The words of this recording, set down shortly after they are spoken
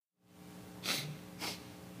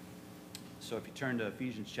So if you turn to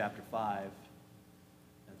Ephesians chapter 5,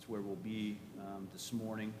 that's where we'll be this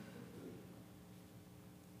morning.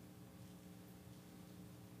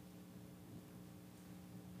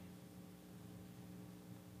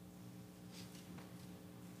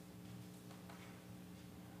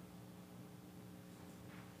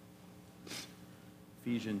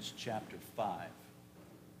 Ephesians chapter 5.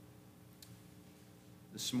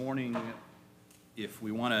 This morning, if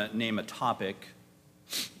we want to name a topic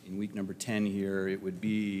in week number 10 here, it would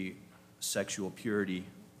be sexual purity.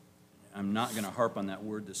 I'm not going to harp on that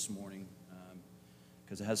word this morning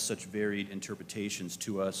because it has such varied interpretations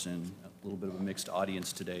to us and a little bit of a mixed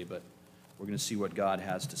audience today, but we're going to see what God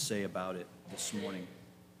has to say about it this morning.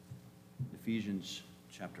 Ephesians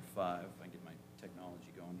chapter 5. If I can get my technology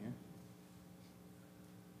going here.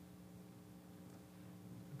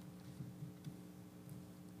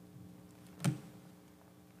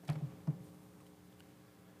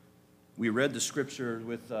 We read the scripture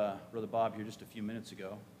with Brother Bob here just a few minutes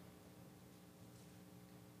ago.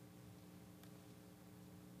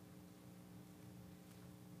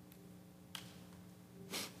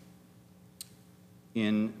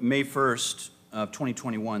 In May 1st of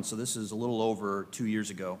 2021, so this is a little over 2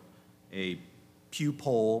 years ago, a Pew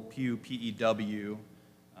poll, Pew, P-E-W,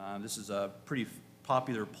 this is a pretty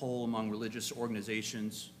popular poll among religious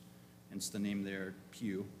organizations, hence the name there,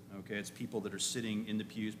 Pew. Okay, it's people that are sitting in the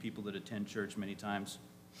pews, people that attend church many times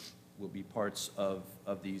will be parts of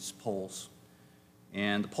these polls.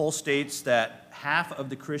 And the poll states that half of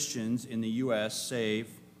the Christians in the U.S. say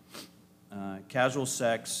casual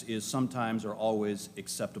sex is sometimes or always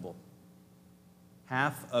acceptable.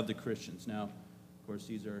 Half of the Christians. Now, of course,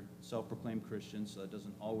 these are self-proclaimed Christians, so that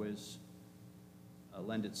doesn't always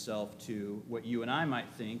lend itself to what you and I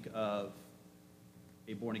might think of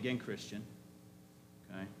a born-again Christian.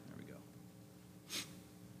 Okay, there we go.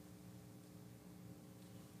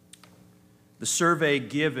 The survey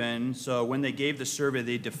given, so when they gave the survey,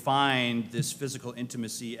 they defined this physical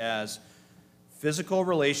intimacy as physical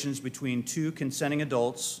relations between two consenting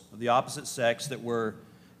adults of the opposite sex that were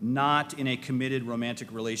not in a committed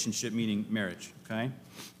romantic relationship, meaning marriage, okay?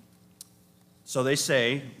 So they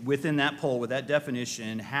say, within that poll, with that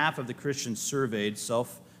definition, half of the Christians surveyed,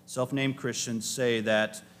 self-named Christians, say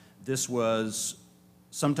that this was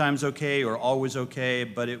sometimes okay or always okay,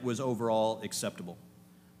 but it was overall acceptable.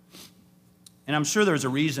 And I'm sure there's a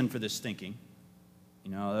reason for this thinking.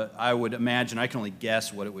 You know, I would imagine, I can only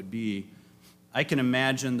guess what it would be. I can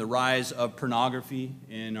imagine the rise of pornography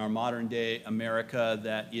in our modern day America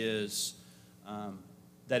that is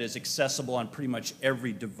accessible on pretty much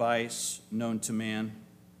every device known to man.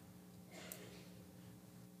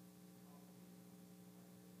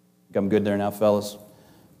 I'm good there now, fellas.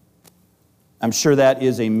 I'm sure that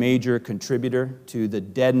is a major contributor to the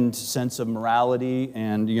deadened sense of morality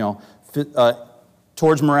and,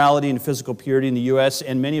 towards morality and physical purity in the U.S.,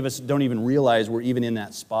 and many of us don't even realize we're even in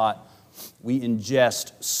that spot. We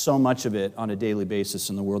ingest so much of it on a daily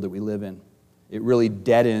basis in the world that we live in. It really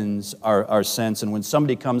deadens our sense, and when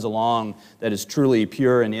somebody comes along that is truly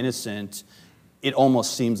pure and innocent, it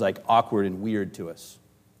almost seems like awkward and weird to us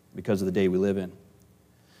because of the day we live in.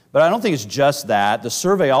 But I don't think it's just that. The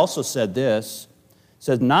survey also said this. It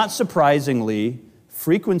says, not surprisingly,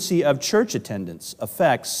 frequency of church attendance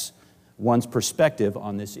affects one's perspective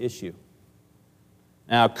on this issue.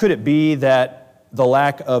 Now, could it be that the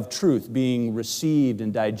lack of truth being received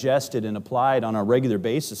and digested and applied on a regular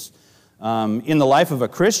basis in the life of a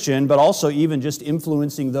Christian, but also even just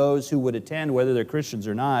influencing those who would attend, whether they're Christians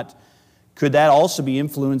or not, could that also be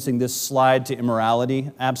influencing this slide to immorality?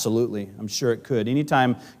 Absolutely. I'm sure it could.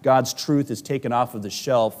 Anytime God's truth is taken off of the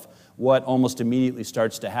shelf, what almost immediately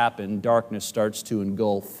starts to happen? Darkness starts to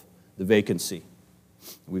engulf the vacancy.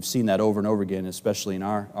 We've seen that over and over again, especially in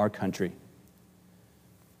our country.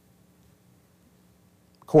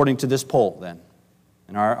 According to this poll, then,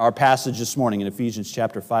 in our passage this morning in Ephesians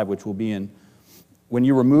chapter 5, which we'll be in, when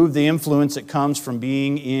you remove the influence that comes from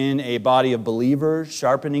being in a body of believers,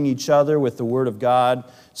 sharpening each other with the Word of God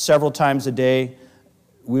several times a day,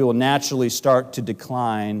 we will naturally start to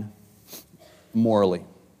decline morally.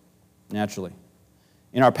 Naturally.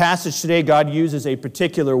 In our passage today, God uses a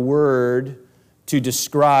particular word to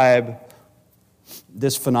describe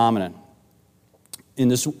this phenomenon. In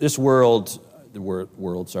this word,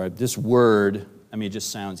 it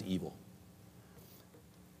just sounds evil.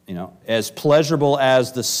 As pleasurable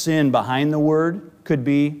as the sin behind the word could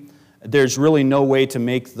be, there's really no way to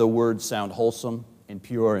make the word sound wholesome and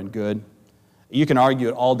pure and good. You can argue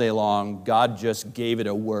it all day long. God just gave it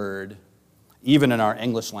a word, even in our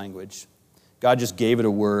English language. God just gave it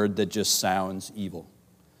a word that just sounds evil.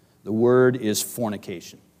 The word is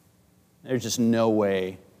fornication. There's just no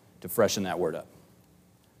way to freshen that word up.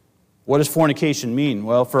 What does fornication mean?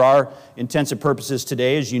 Well, for our intents and purposes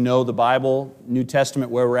today, as you know, the Bible, New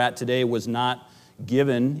Testament, where we're at today, was not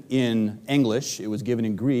given in English. It was given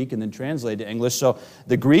in Greek and then translated to English. So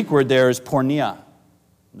the Greek word there is porneia.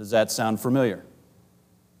 Does that sound familiar?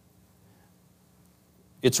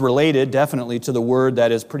 It's related, definitely, to the word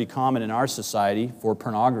that is pretty common in our society for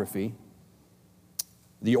pornography.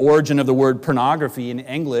 The origin of the word pornography in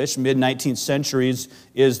English, mid-19th centuries,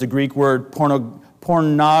 is the Greek word pornographos,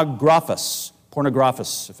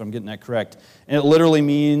 if I'm getting that correct. And it literally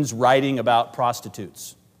means writing about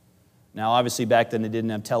prostitutes. Now, obviously, back then they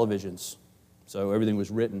didn't have televisions, so everything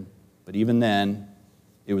was written. But even then,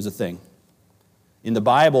 it was a thing. In the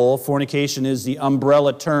Bible, fornication is the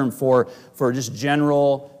umbrella term for just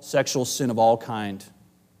general sexual sin of all kind.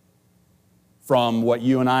 From what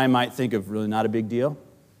you and I might think of really not a big deal,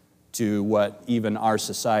 to what even our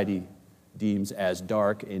society deems as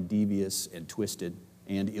dark and devious and twisted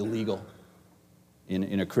and illegal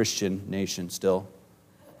in a Christian nation still.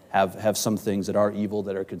 Have some things that are evil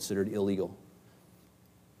that are considered illegal.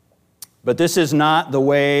 But this is not the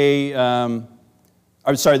way,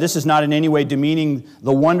 this is not in any way demeaning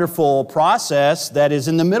the wonderful process that is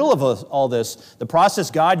in the middle of all this. The process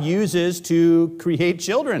God uses to create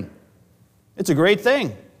children. It's a great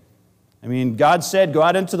thing. I mean, God said, go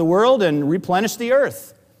out into the world and replenish the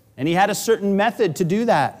earth. And He had a certain method to do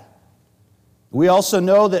that. We also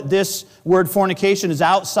know that this word fornication is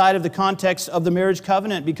outside of the context of the marriage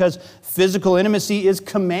covenant because physical intimacy is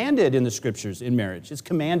commanded in the Scriptures in marriage. It's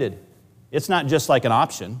commanded. It's not just like an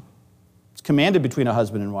option. It's commanded between a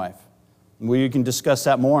husband and wife. We can discuss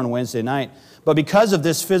that more on Wednesday night. But because of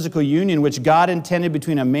this physical union which God intended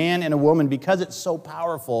between a man and a woman, because it's so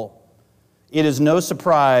powerful, it is no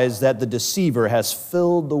surprise that the deceiver has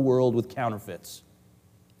filled the world with counterfeits.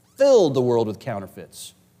 Filled the world with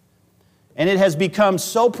counterfeits. And it has become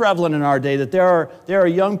so prevalent in our day that there are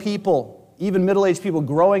young people, even middle-aged people,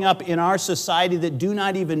 growing up in our society that do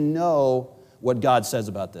not even know what God says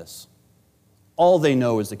about this. All they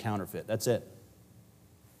know is the counterfeit. That's it.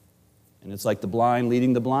 And it's like the blind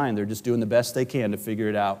leading the blind. They're just doing the best they can to figure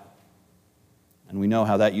it out. And we know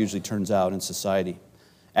how that usually turns out in society.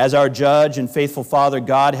 As our judge and faithful Father,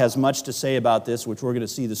 God has much to say about this, which we're going to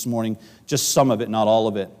see this morning, just some of it, not all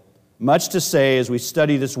of it. Much to say as we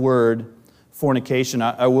study this word, fornication.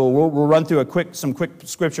 We'll run through some quick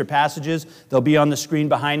scripture passages. They'll be on the screen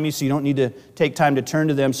behind me, so you don't need to take time to turn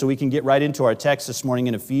to them so we can get right into our text this morning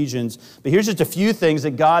in Ephesians. But here's just a few things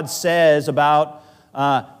that God says about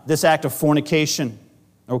this act of fornication.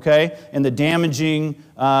 Okay? And the damaging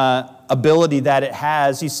ability that it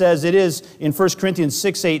has. He says it is, in 1 Corinthians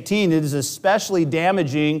 6:18, it is especially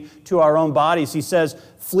damaging to our own bodies. He says,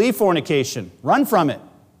 flee fornication, run from it.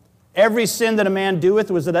 Every sin that a man doeth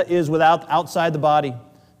is outside the body,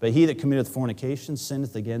 but he that committeth fornication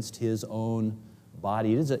sinneth against his own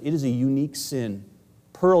body. It is a unique sin,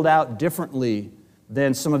 pearled out differently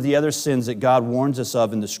than some of the other sins that God warns us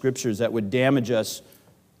of in the Scriptures that would damage us,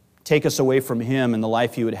 take us away from Him and the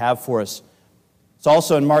life He would have for us. It's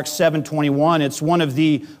also in Mark 7:21. It's one of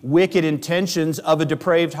the wicked intentions of a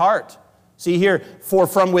depraved heart. See here, for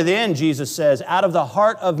from within, Jesus says, out of the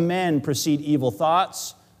heart of men proceed evil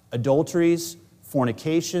thoughts, adulteries,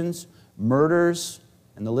 fornications, murders,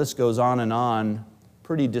 and the list goes on and on.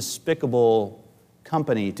 Pretty despicable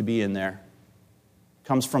company to be in there.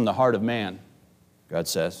 Comes from the heart of man, God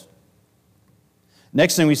says.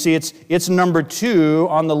 Next thing we see, it's number 2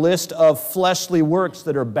 on the list of fleshly works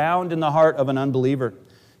that are bound in the heart of an unbeliever.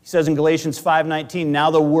 He says in Galatians 5:19, now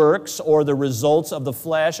the works or the results of the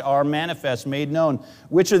flesh are manifest, made known.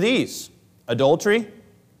 Which are these? Adultery,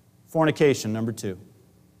 fornication, number 2.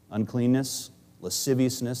 Uncleanness,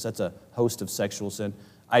 lasciviousness, that's a host of sexual sin.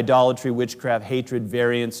 Idolatry, witchcraft, hatred,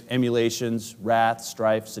 variance, emulations, wrath,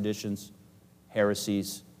 strife, seditions,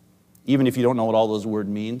 heresies. Even if you don't know what all those words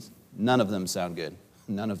mean, none of them sound good.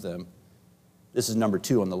 None of them. This is number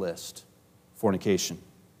 2 on the list, fornication.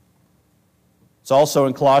 It's also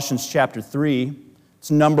in Colossians chapter 3.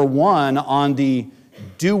 It's number 1 on the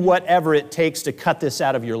do whatever it takes to cut this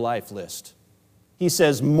out of your life list. He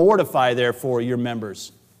says, mortify therefore your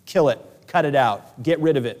members. Kill it. Cut it out. Get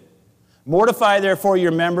rid of it. Mortify therefore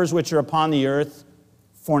your members which are upon the earth.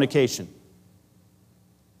 Fornication.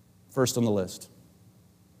 First on the list.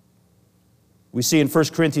 We see in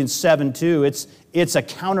 1 Corinthians 7:2, it's a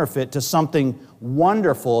counterfeit to something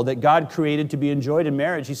wonderful that God created to be enjoyed in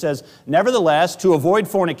marriage. He says, nevertheless, to avoid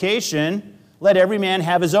fornication, let every man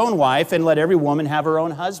have his own wife, and let every woman have her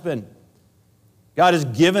own husband. God has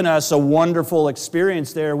given us a wonderful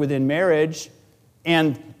experience there within marriage,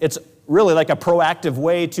 and it's really like a proactive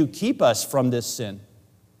way to keep us from this sin.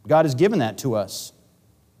 God has given that to us.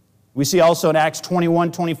 We see also in Acts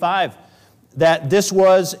 21:25 that this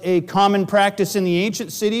was a common practice in the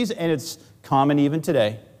ancient cities, and it's common even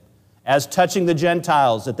today. As touching the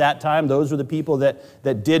Gentiles, at that time, those were the people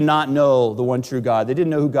that did not know the one true God. They didn't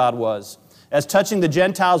know who God was. As touching the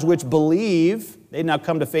Gentiles which believe, they now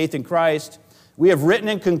come to faith in Christ, we have written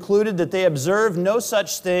and concluded that they observe no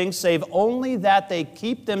such thing, save only that they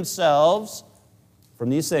keep themselves from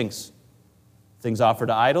these things. Things offered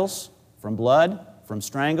to idols, from blood, from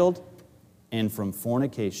strangled, and from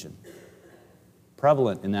fornication.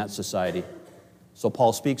 Prevalent in that society. So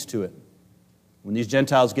Paul speaks to it. When these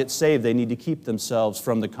Gentiles get saved, they need to keep themselves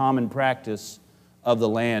from the common practice of the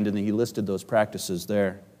land, and he listed those practices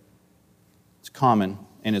there. It's common,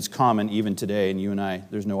 and it's common even today, and you and I,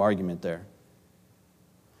 there's no argument there.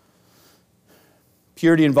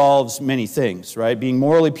 Purity involves many things, right? Being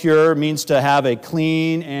morally pure means to have a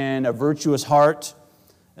clean and a virtuous heart.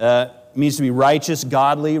 Means to be righteous,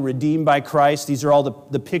 godly, redeemed by Christ. These are all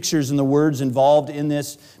the pictures and the words involved in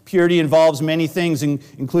this. Purity involves many things,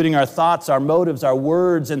 including our thoughts, our motives, our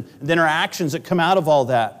words, and then our actions that come out of all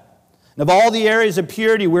that. And of all the areas of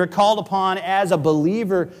purity, we're called upon as a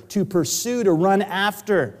believer to pursue, to run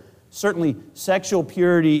after. Certainly, sexual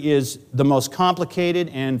purity is the most complicated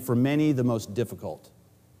and for many the most difficult.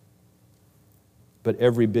 But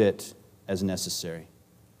every bit as necessary.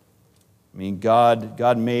 I mean,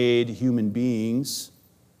 God made human beings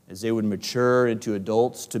as they would mature into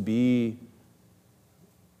adults to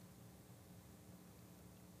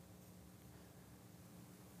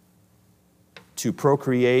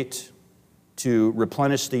procreate, to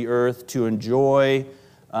replenish the earth, to enjoy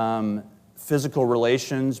physical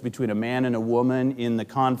relations between a man and a woman in the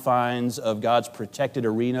confines of God's protected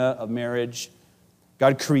arena of marriage.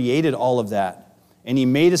 God created all of that. And He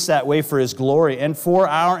made us that way for His glory and for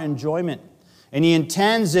our enjoyment. And He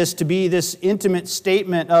intends this to be this intimate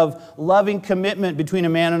statement of loving commitment between a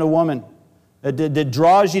man and a woman that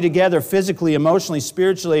draws you together physically, emotionally,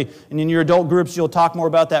 spiritually. And in your adult groups, you'll talk more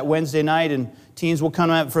about that Wednesday night, and teens will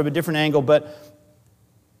come out from a different angle. But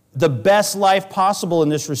the best life possible in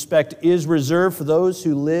this respect is reserved for those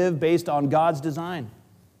who live based on God's design.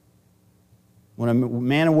 When a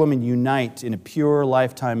man and woman unite in a pure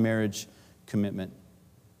lifetime marriage commitment.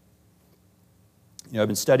 You know, I've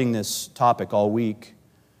been studying this topic all week,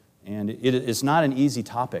 and it's not an easy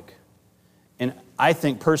topic. And I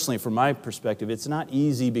think personally, from my perspective, it's not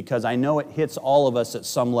easy because I know it hits all of us at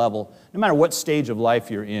some level, no matter what stage of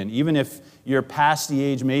life you're in. Even if you're past the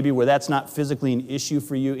age maybe where that's not physically an issue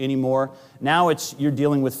for you anymore, now you're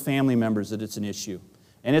dealing with family members that it's an issue.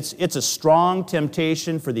 And it's a strong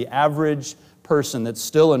temptation for the average person that's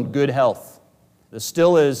still in good health, that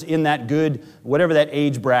still is in that good, whatever that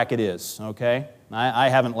age bracket is, okay? I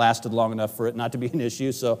haven't lasted long enough for it not to be an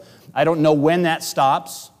issue, so I don't know when that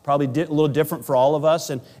stops. Probably a little different for all of us,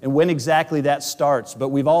 and when exactly that starts. But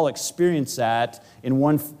we've all experienced that in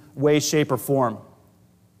one way, shape, or form.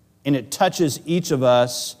 And it touches each of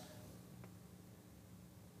us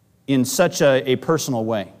in such a personal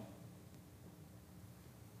way.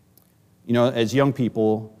 You know, as young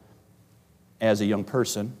people, as a young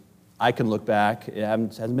person, I can look back. It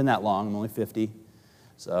hasn't been that long. I'm only 50.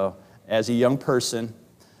 So as a young person,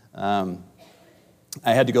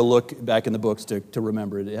 I had to go look back in the books to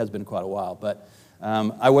remember it. It has been quite a while. But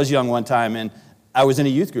I was young one time, and I was in a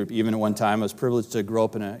youth group even at one time. I was privileged to grow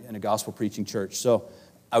up in a gospel preaching church. So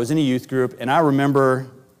I was in a youth group, and I remember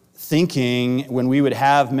thinking when we would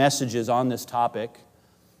have messages on this topic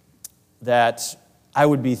that I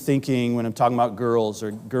would be thinking when I'm talking about girls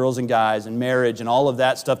or girls and guys and marriage and all of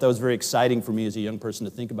that stuff. That was very exciting for me as a young person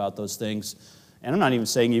to think about those things. And I'm not even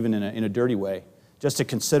saying even in a dirty way, just to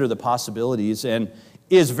consider the possibilities. And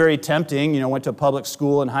is very tempting, you know, went to a public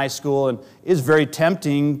school in high school, and is very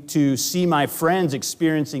tempting to see my friends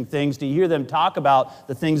experiencing things, to hear them talk about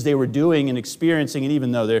the things they were doing and experiencing, and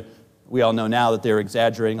even though we all know now that they're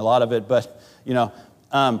exaggerating a lot of it, but, you know,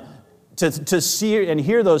 to see and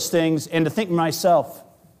hear those things and to think to myself,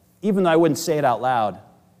 even though I wouldn't say it out loud,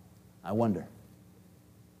 I wonder.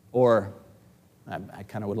 Or I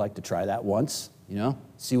kind of would like to try that once, you know,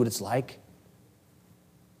 see what it's like.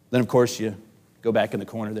 Then, of course, you go back in the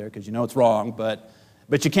corner there because you know it's wrong, but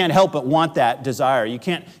you can't help but want that desire. You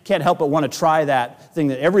can't help but want to try that thing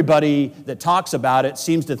that everybody that talks about it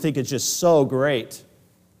seems to think it's just so great.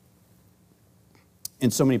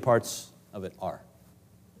 And so many parts of it are.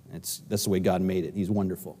 That's the way God made it. He's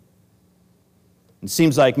wonderful. It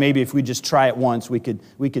seems like maybe if we just try it once, we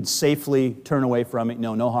could safely turn away from it.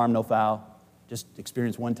 No harm, no foul. Just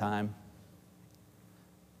experience one time.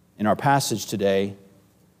 In our passage today,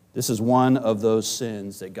 this is one of those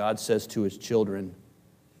sins that God says to his children,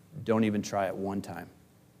 don't even try it one time.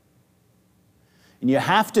 And you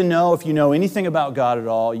have to know, if you know anything about God at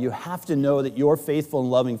all, you have to know that your faithful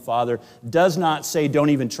and loving Father does not say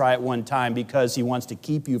don't even try it one time because he wants to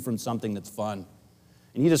keep you from something that's fun.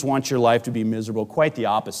 And he just wants your life to be miserable. Quite the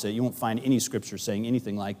opposite. You won't find any scripture saying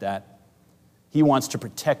anything like that. He wants to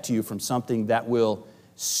protect you from something that will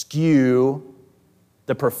skew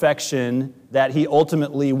the perfection that he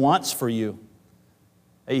ultimately wants for you.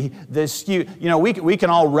 We can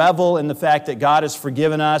all revel in the fact that God has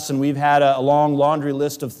forgiven us, and we've had a long laundry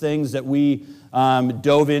list of things that we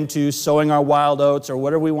dove into, sowing our wild oats, or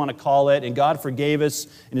whatever we want to call it, and God forgave us,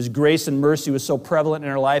 and his grace and mercy was so prevalent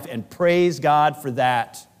in our life, and praise God for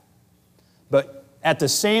that. But at the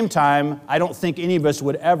same time, I don't think any of us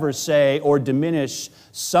would ever say or diminish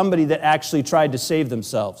somebody that actually tried to save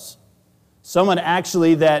themselves. Someone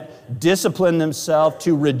actually that disciplined themselves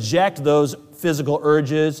to reject those physical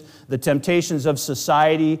urges, the temptations of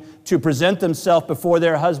society, to present themselves before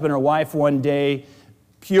their husband or wife one day,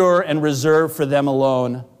 pure and reserved for them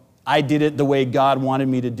alone. I did it the way God wanted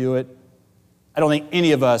me to do it. I don't think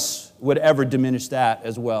any of us would ever diminish that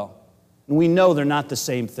as well. And we know they're not the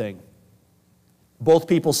same thing. Both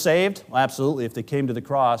people saved? Well, absolutely. If they came to the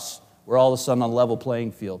cross, we're all of a sudden on a level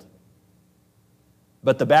playing field.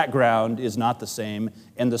 But the background is not the same,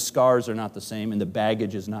 and the scars are not the same, and the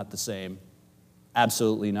baggage is not the same.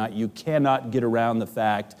 Absolutely not. You cannot get around the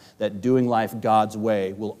fact that doing life God's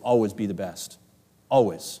way will always be the best.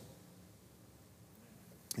 Always.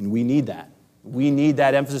 And we need that. We need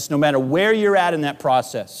that emphasis no matter where you're at in that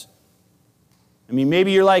process. I mean,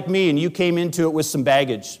 maybe you're like me and you came into it with some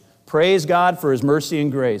baggage. Praise God for his mercy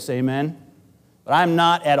and grace. Amen? But I'm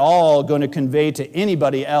not at all going to convey to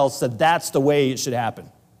anybody else that that's the way it should happen.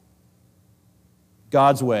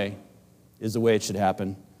 God's way is the way it should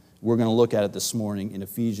happen. We're going to look at it this morning in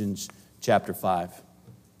Ephesians chapter 5.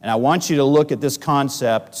 And I want you to look at this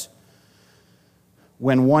concept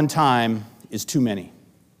when one time is too many.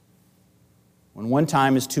 When one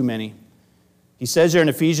time is too many. He says there in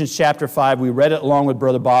Ephesians chapter 5, we read it along with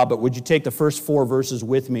Brother Bob, but would you take the first 4 verses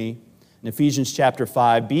with me? In Ephesians chapter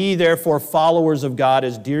 5, be ye therefore followers of God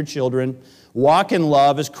as dear children, walk in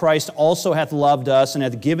love as Christ also hath loved us and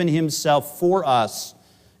hath given himself for us,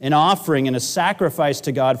 an offering and a sacrifice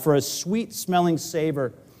to God for a sweet-smelling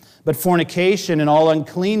savor. But fornication and all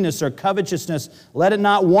uncleanness or covetousness, let it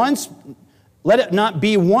not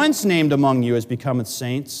be once named among you as becometh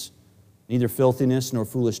saints, neither filthiness, nor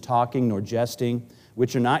foolish talking, nor jesting,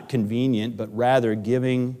 which are not convenient, but rather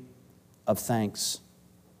giving of thanks.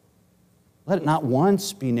 Let it not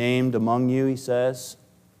once be named among you, he says.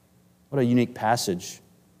 What a unique passage.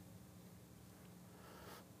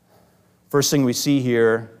 First thing we see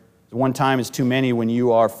here, one time is too many when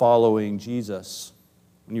you are following Jesus.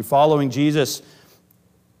 When you're following Jesus,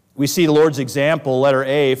 we see the Lord's example, letter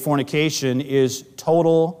A, fornication is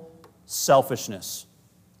total selfishness.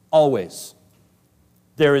 Always.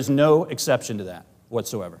 There is no exception to that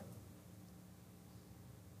whatsoever.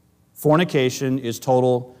 Fornication is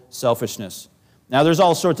total selfishness. Now, there's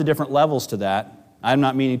all sorts of different levels to that. I'm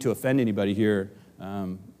not meaning to offend anybody here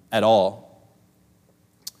at all.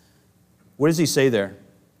 What does he say there?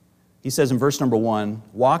 He says in verse number 1,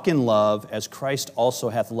 walk in love as Christ also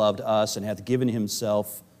hath loved us and hath given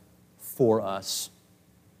himself for us.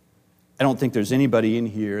 I don't think there's anybody in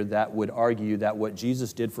here that would argue that what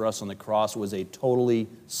Jesus did for us on the cross was a totally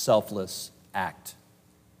selfless act.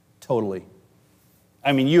 Totally.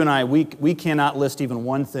 I mean, you and I, we cannot list even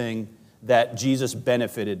one thing that Jesus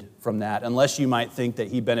benefited from that, unless you might think that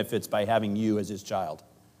he benefits by having you as his child.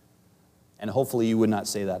 And hopefully you would not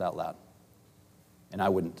say that out loud. And I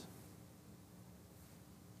wouldn't.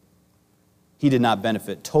 He did not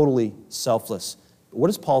benefit. Totally selfless. But what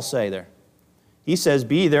does Paul say there? He says,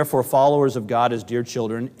 be therefore followers of God as dear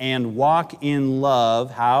children, and walk in love.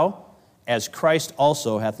 How? As Christ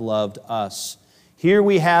also hath loved us. Here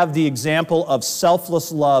we have the example of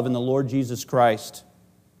selfless love in the Lord Jesus Christ.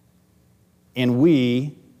 And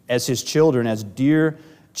we, as his children, as dear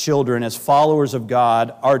children, as followers of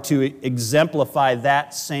God, are to exemplify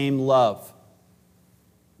that same love,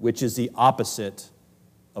 which is the opposite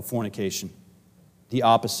of fornication. The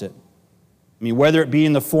opposite. I mean, whether it be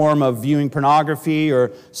in the form of viewing pornography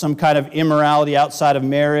or some kind of immorality outside of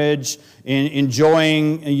marriage,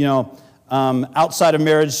 enjoying, outside of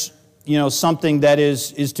marriage, something that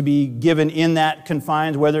is to be given in that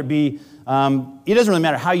confines, whether it be it doesn't really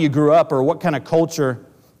matter how you grew up or what kind of culture.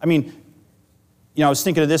 I mean, I was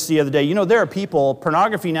thinking of this the other day. There are people,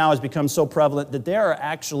 pornography now has become so prevalent that there are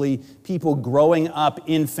actually people growing up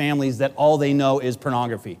in families that all they know is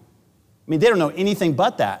pornography. I mean, they don't know anything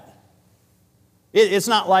but that. It's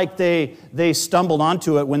not like they stumbled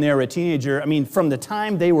onto it when they were a teenager. I mean, from the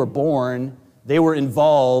time they were born, they were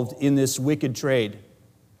involved in this wicked trade.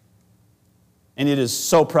 And it is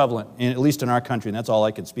so prevalent, at least in our country, and that's all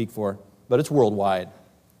I can speak for, but it's worldwide.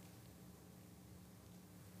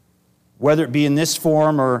 Whether it be in this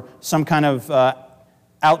form or some kind of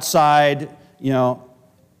outside,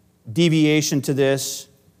 deviation to this,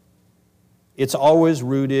 it's always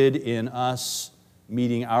rooted in us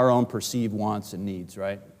meeting our own perceived wants and needs,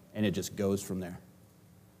 right? And it just goes from there.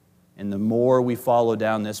 And the more we follow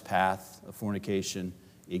down this path of fornication,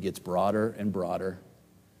 it gets broader and broader,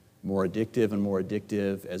 more addictive and more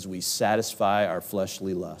addictive as we satisfy our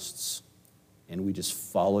fleshly lusts. And we just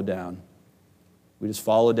follow down. We just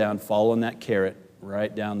follow down, following that carrot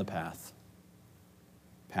right down the path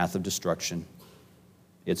of destruction.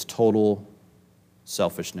 It's total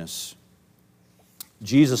selfishness.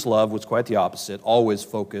 Jesus' love was quite the opposite, always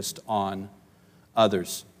focused on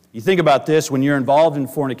others. You think about this, when you're involved in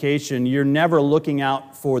fornication, you're never looking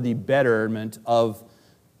out for the betterment of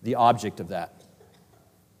the object of that.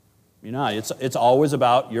 You're not. It's always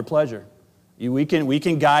about your pleasure. We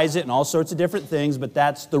can guise it in all sorts of different things, but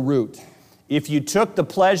that's the root. If you took the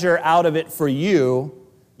pleasure out of it for you,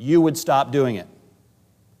 you would stop doing it.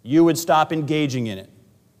 You would stop engaging in it.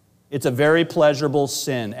 It's a very pleasurable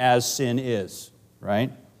sin, as sin is.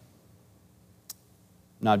 Right?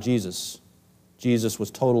 Not Jesus. Jesus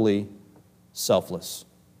was totally selfless.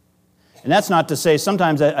 And that's not to say,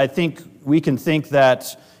 sometimes I think we can think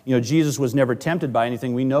that, Jesus was never tempted by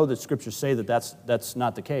anything. We know that Scriptures say that that's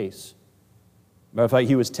not the case. Matter of fact,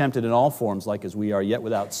 he was tempted in all forms like as we are, yet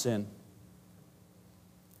without sin.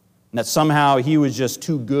 And that somehow he was just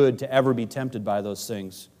too good to ever be tempted by those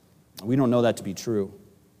things. We don't know that to be true.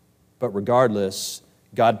 But regardless,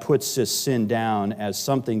 God puts this sin down as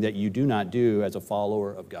something that you do not do as a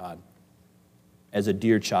follower of God, as a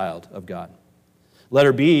dear child of God.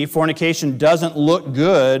 Letter B, fornication doesn't look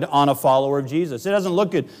good on a follower of Jesus. It doesn't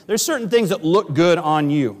look good. There's certain things that look good on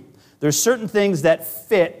you. There's certain things that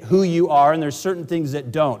fit who you are, and there's certain things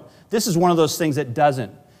that don't. This is one of those things that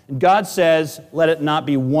doesn't. And God says, let it not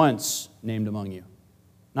be once named among you.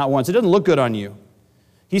 Not once. It doesn't look good on you.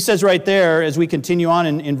 He says right there, as we continue on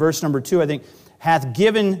in verse number 2, I think,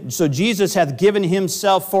 so Jesus hath given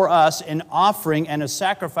himself for us an offering and a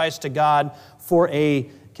sacrifice to God for a,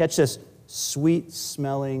 catch this,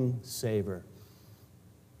 sweet-smelling savor.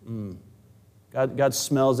 God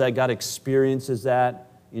smells that. God experiences that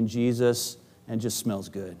in Jesus, and just smells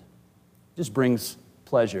good. Just brings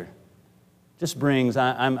pleasure. Just brings,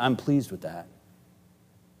 I'm pleased with that.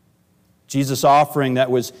 Jesus' offering that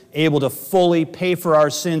was able to fully pay for our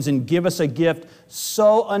sins and give us a gift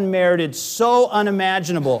so unmerited, so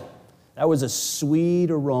unimaginable. That was a sweet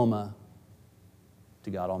aroma to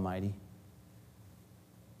God Almighty.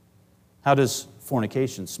 How does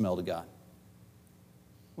fornication smell to God?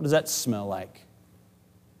 What does that smell like?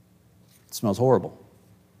 It smells horrible.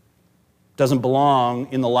 It doesn't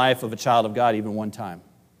belong in the life of a child of God even one time.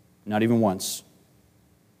 Not even once.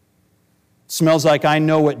 It smells like I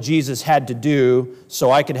know what Jesus had to do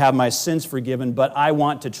so I could have my sins forgiven, but I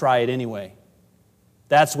want to try it anyway.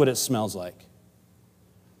 That's what it smells like.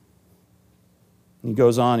 He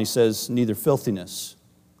goes on, he says, neither filthiness,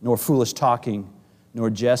 nor foolish talking, nor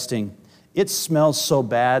jesting. It smells so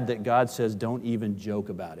bad that God says, don't even joke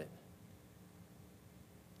about it.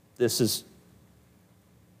 This is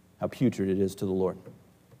how putrid it is to the Lord.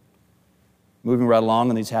 Moving right along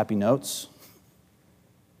on these happy notes.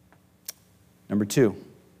 Number 2,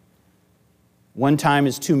 one time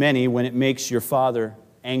is too many when it makes your Father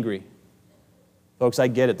angry. Folks, I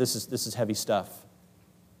get it. This is heavy stuff.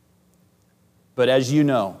 But as you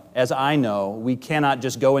know, as I know, we cannot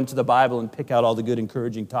just go into the Bible and pick out all the good,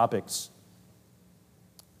 encouraging topics.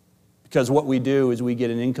 Because what we do is we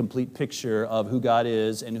get an incomplete picture of who God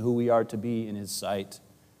is and who we are to be in His sight.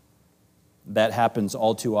 That happens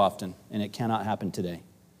all too often, and it cannot happen today.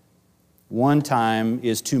 One time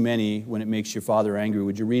is too many when it makes your Father angry.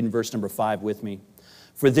 Would you read in verse number 5 with me?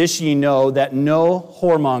 For this ye know that no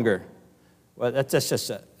whoremonger. Well,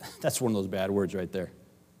 that's one of those bad words right there.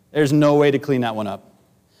 There's no way to clean that one up.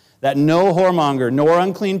 That no whoremonger, nor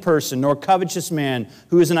unclean person, nor covetous man,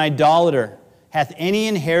 who is an idolater, hath any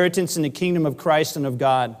inheritance in the kingdom of Christ and of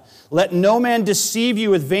God. Let no man deceive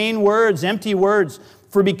you with vain words, empty words,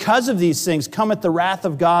 for because of these things cometh the wrath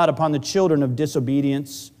of God upon the children of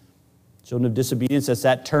disobedience. Children of disobedience, that's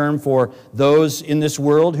that term for those in this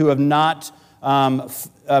world who have not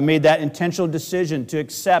made that intentional decision to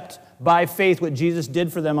accept by faith what Jesus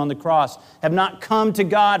did for them on the cross, have not come to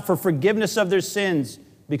God for forgiveness of their sins,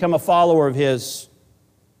 become a follower of His.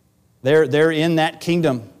 They're in that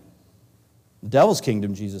kingdom. The devil's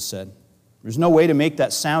kingdom, Jesus said. There's no way to make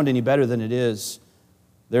that sound any better than it is.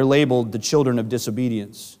 They're labeled the children of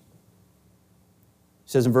disobedience.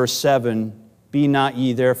 It says in verse 7, be not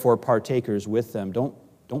ye therefore partakers with them.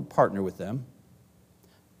 Don't partner with them.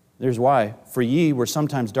 There's why. For ye were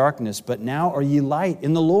sometimes darkness, but now are ye light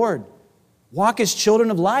in the Lord. Walk as children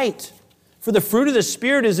of light. For the fruit of the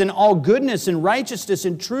Spirit is in all goodness and righteousness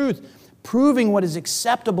and truth, proving what is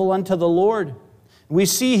acceptable unto the Lord. We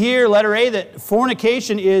see here, letter A, that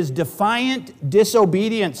fornication is defiant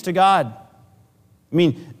disobedience to God. I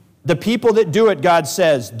mean, the people that do it, God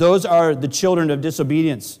says, those are the children of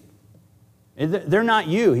disobedience. They're not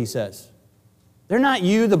you, He says. They're not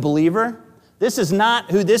you, the believer. This is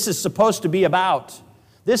not who this is supposed to be about.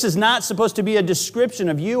 This is not supposed to be a description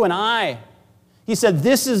of you and I. He said,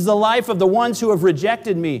 this is the life of the ones who have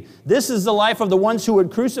rejected me. This is the life of the ones who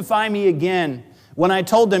would crucify me again. When I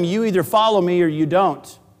told them, you either follow me or you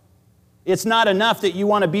don't. It's not enough that you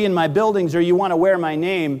want to be in my buildings or you want to wear my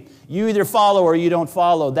name. You either follow or you don't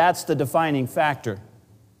follow. That's the defining factor.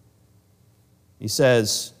 He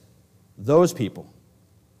says, those people,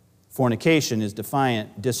 fornication is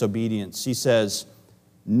defiant disobedience. He says,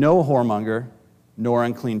 no whoremonger nor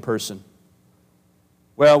unclean person.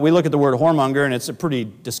 Well, we look at the word whoremonger, and it's a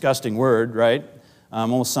pretty disgusting word, right?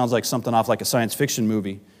 Almost sounds like something off like a science fiction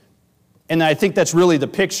movie. And I think that's really the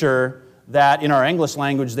picture that in our English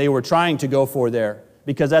language they were trying to go for there,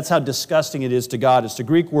 because that's how disgusting it is to God. It's the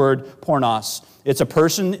Greek word pornos. It's a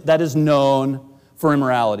person that is known for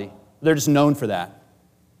immorality. They're just known for that.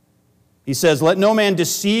 He says, let no man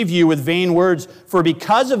deceive you with vain words, for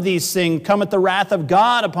because of these things cometh the wrath of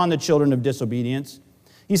God upon the children of disobedience.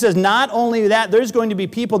 He says, not only that, there's going to be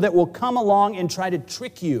people that will come along and try to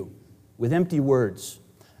trick you with empty words.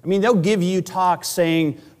 I mean, they'll give you talk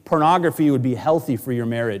saying pornography would be healthy for your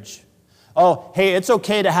marriage. Oh, hey, it's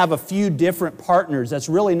okay to have a few different partners. That's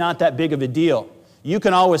really not that big of a deal. You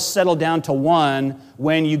can always settle down to one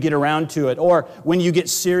when you get around to it, or when you get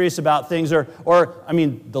serious about things, or I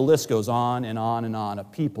mean, the list goes on and on and on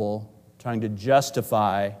of people trying to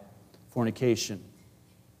justify fornication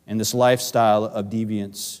and this lifestyle of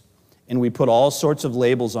deviance. And we put all sorts of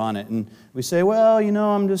labels on it, and we say, well, you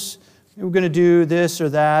know, we're going to do this or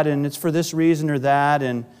that, and it's for this reason or that,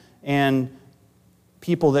 and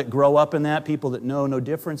people that grow up in that, people that know no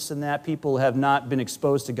difference in that, people have not been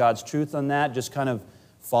exposed to God's truth on that, just kind of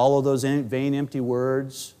follow those vain, empty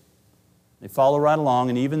words. They follow right along,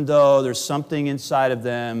 and even though there's something inside of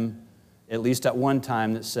them, at least at one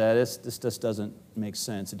time, that said, this just doesn't make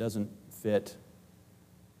sense, it doesn't fit,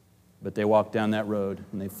 but they walk down that road,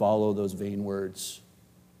 and they follow those vain words.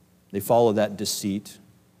 They follow that deceit,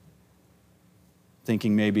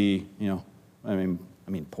 thinking maybe, I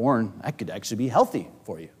mean, porn, that could actually be healthy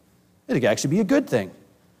for you. It could actually be a good thing.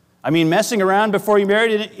 I mean, messing around before you're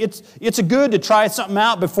married, it's a good to try something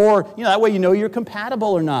out before, that way you know you're compatible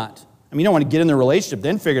or not. I mean, you don't want to get in the relationship,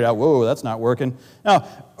 then figure it out, whoa, that's not working. No,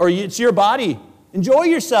 or it's your body. Enjoy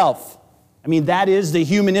yourself. I mean, that is the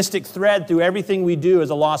humanistic thread through everything we do as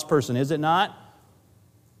a lost person, is it not?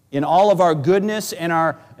 In all of our goodness and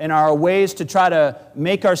our ways to try to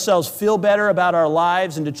make ourselves feel better about our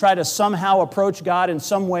lives and to try to somehow approach God in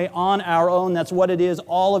some way on our own. That's what it is.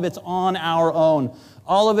 All of it's on our own.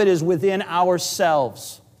 All of it is within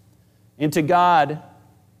ourselves. And to God,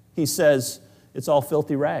 He says, it's all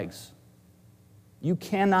filthy rags. You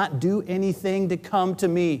cannot do anything to come to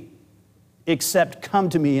me except come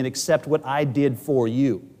to me and accept what I did for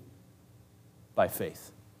you by faith.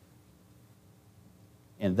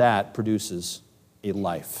 And that produces a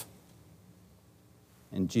life.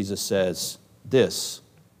 And Jesus says, this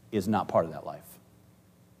is not part of that life.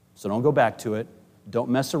 So don't go back to it.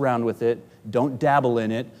 Don't mess around with it. Don't dabble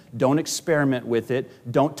in it. Don't experiment with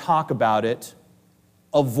it. Don't talk about it.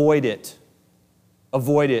 Avoid it.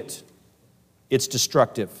 Avoid it. It's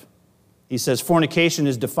destructive. He says fornication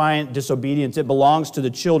is defiant disobedience. It belongs to the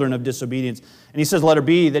children of disobedience. And he says, letter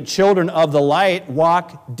B, that children of the light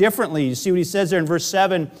walk differently. You see what he says there in verse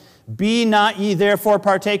 7? Be not ye therefore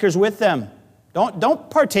partakers with them. Don't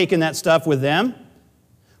partake in that stuff with them.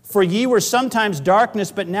 For ye were sometimes darkness,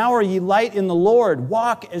 but now are ye light in the Lord.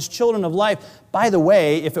 Walk as children of light. By the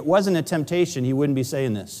way, if it wasn't a temptation, he wouldn't be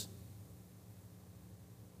saying this.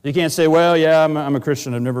 You can't say, well, yeah, I'm a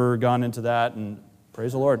Christian. I've never gone into that. And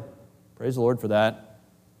praise the Lord. Praise the Lord for that.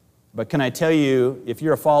 But can I tell you, if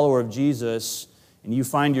you're a follower of Jesus and you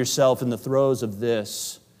find yourself in the throes of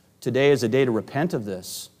this, today is a day to repent of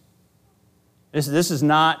this. This is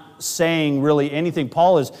not saying really anything.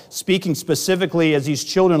 Paul is speaking specifically as these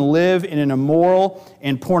children live in an immoral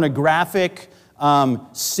and pornographic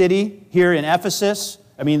city here in Ephesus.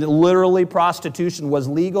 I mean, literally prostitution was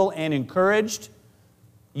legal and encouraged.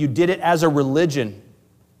 You did it as a religion.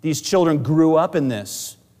 These children grew up in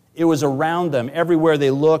this. It was around them everywhere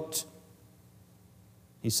they looked.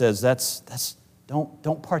 He says,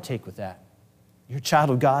 don't partake with that. You're a child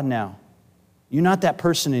of God now. You're not that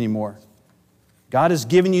person anymore. God has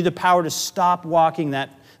given you the power to stop walking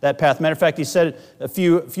that path. Matter of fact, he said a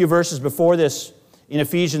few verses before this in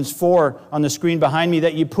Ephesians 4 on the screen behind me,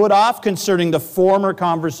 that you put off concerning the former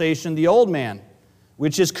conversation the old man,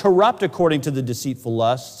 which is corrupt according to the deceitful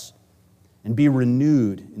lusts, and be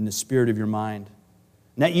renewed in the spirit of your mind.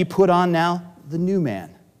 And that you put on now the new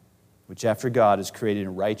man, which after God is created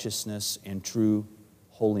in righteousness and true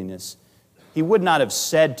holiness. He would not have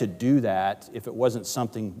said to do that if it wasn't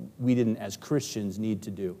something we didn't, as Christians, need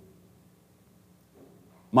to do.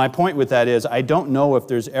 My point with that is, I don't know if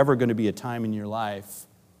there's ever going to be a time in your life,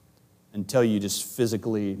 until you just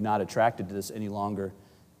physically not attracted to this any longer,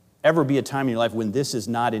 ever be a time in your life when this is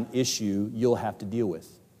not an issue you'll have to deal with.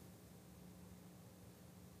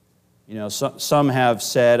 You know, some have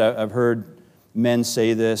said, I've heard men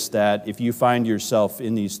say this, that if you find yourself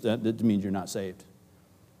in these, that means you're not saved.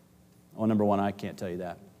 Well, number one, I can't tell you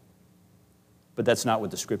that. But that's not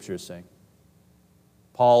what the Scripture is saying.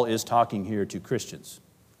 Paul is talking here to Christians,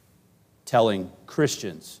 telling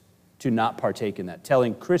Christians to not partake in that,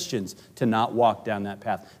 telling Christians to not walk down that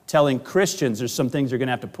path, telling Christians there's some things you're going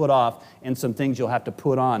to have to put off and some things you'll have to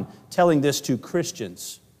put on, telling this to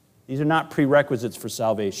Christians. These are not prerequisites for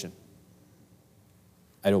salvation.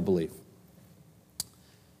 I don't believe.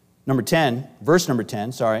 Verse number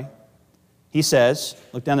 10, he says,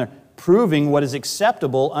 look down there, proving what is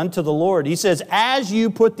acceptable unto the Lord. He says, as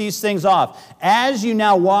you put these things off, as you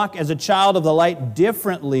now walk as a child of the light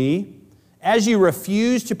differently, as you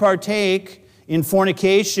refuse to partake in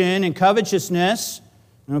fornication and covetousness,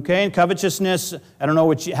 okay, and covetousness, I don't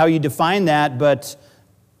know how you define that, but,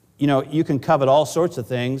 you know, you can covet all sorts of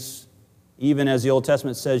things, even as the Old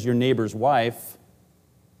Testament says, your neighbor's wife.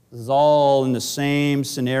 This is all in the same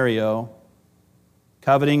scenario.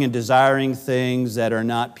 Coveting and desiring things that are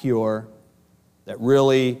not pure, that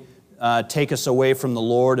really take us away from the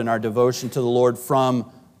Lord and our devotion to the Lord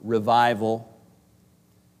from revival.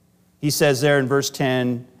 He says there in verse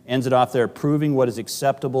 10, ends it off there, proving what is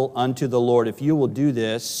acceptable unto the Lord. If you will do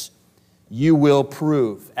this, you will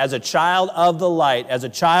prove. As a child of the light, as a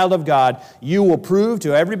child of God, you will prove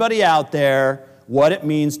to everybody out there what it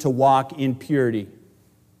means to walk in purity.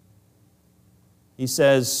 He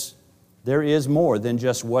says, there is more than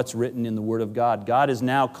just what's written in the Word of God. God has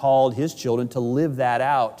now called His children to live that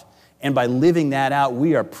out. And by living that out,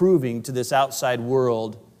 we are proving to this outside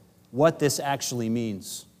world what this actually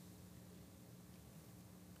means.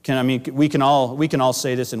 We can all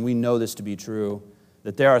say this, and we know this to be true,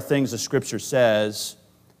 that there are things the Scripture says,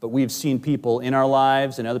 but we've seen people in our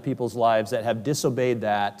lives and other people's lives that have disobeyed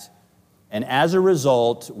that. And as a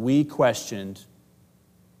result, we questioned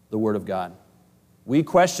the Word of God. We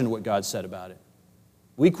questioned what God said about it.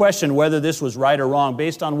 We questioned whether this was right or wrong.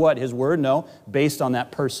 Based on what? His Word? No. Based on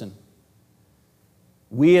that person.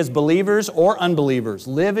 We as believers or unbelievers,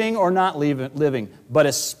 living or not living, but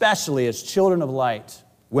especially as children of light,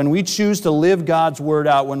 when we choose to live God's Word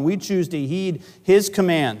out, when we choose to heed His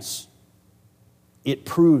commands, it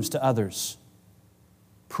proves to others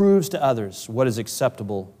what is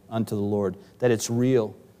acceptable unto the Lord, that it's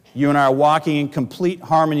real. You and I are walking in complete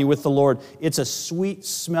harmony with the Lord. It's a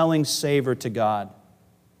sweet-smelling savor to God.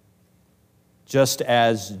 Just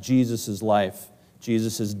as Jesus' life,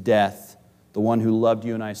 Jesus' death, the one who loved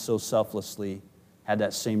you and I so selflessly, had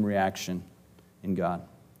that same reaction in God.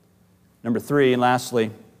 Number 3, and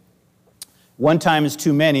lastly, one time is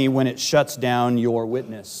too many when it shuts down your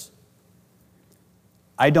witness.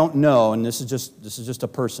 I don't know, and this is just a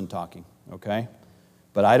person talking, okay?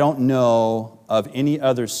 But I don't know of any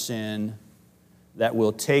other sin that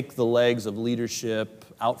will take the legs of leadership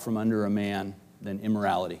out from under a man than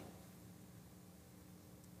immorality.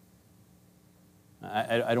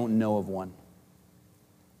 I don't know of one.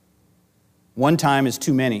 One time is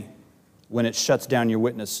too many when it shuts down your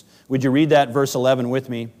witness. Would you read that verse 11 with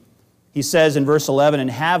me? He says in verse 11,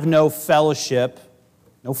 and have no fellowship,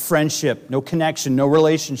 no friendship, no connection, no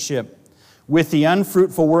relationship with the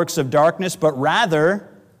unfruitful works of darkness, but rather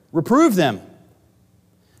reprove them.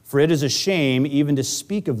 For it is a shame even to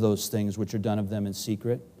speak of those things which are done of them in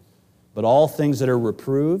secret. But all things that are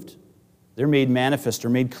reproved, they're made manifest or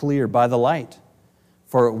made clear by the light.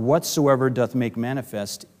 For whatsoever doth make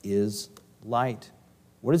manifest is light.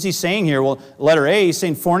 What is he saying here? Well, letter A, he's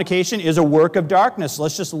saying fornication is a work of darkness.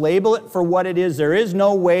 Let's just label it for what it is. There is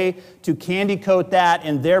no way to candy coat that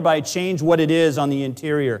and thereby change what it is on the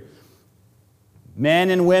interior.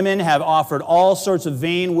 Men and women have offered all sorts of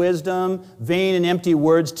vain wisdom, vain and empty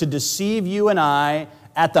words to deceive you and I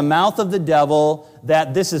at the mouth of the devil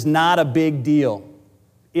that this is not a big deal.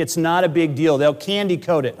 It's not a big deal. They'll candy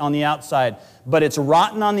coat it on the outside, but it's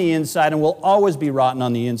rotten on the inside and will always be rotten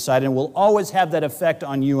on the inside and will always have that effect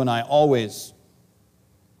on you and I, always.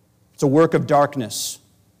 It's a work of darkness.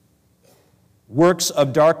 Works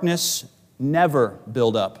of darkness never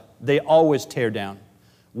build up. They always tear down.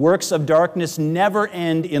 Works of darkness never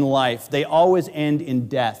end in life. They always end in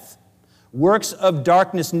death. Works of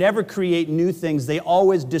darkness never create new things. They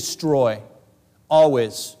always destroy.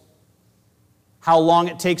 Always. How long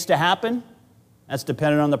it takes to happen? That's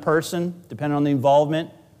dependent on the person, dependent on the involvement,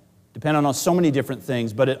 dependent on so many different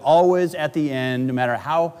things. But it always, at the end, no matter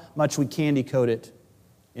how much we candy coat it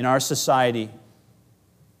in our society,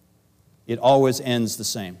 it always ends the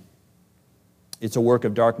same. It's a work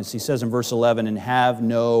of darkness. He says in verse 11, and have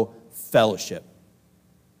no fellowship.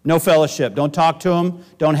 No fellowship. Don't talk to them.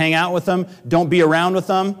 Don't hang out with them. Don't be around with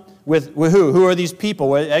them. With who? Who are these people?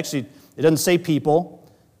 Well, actually, it doesn't say people.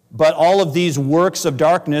 But all of these works of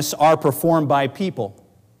darkness are performed by people.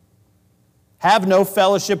 Have no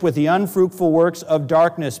fellowship with the unfruitful works of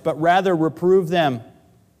darkness, but rather reprove them.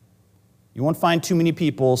 You won't find too many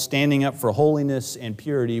people standing up for holiness and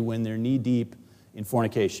purity when they're knee-deep in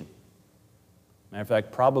fornication. Matter of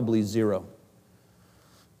fact, probably zero.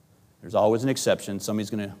 There's always an exception. Somebody's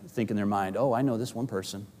going to think in their mind, oh, I know this one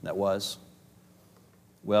person that was.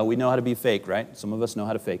 Well, we know how to be fake, right? Some of us know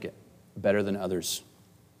how to fake it better than others.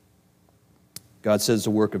 God says it's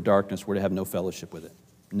a work of darkness. We're to have no fellowship with it.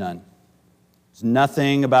 None. There's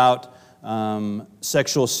nothing about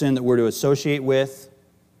sexual sin that we're to associate with,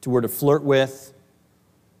 we're to flirt with.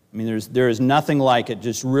 I mean, there is nothing like it,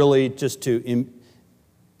 just to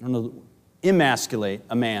emasculate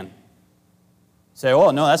a man. Say, oh,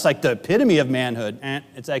 no, that's like the epitome of manhood.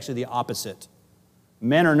 It's actually the opposite.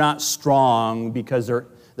 Men are not strong because they're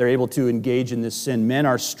able to engage in this sin. Men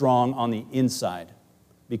are strong on the inside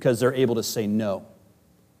because they're able to say no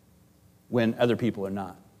when other people are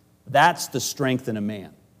not. That's the strength in a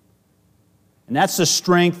man. And that's the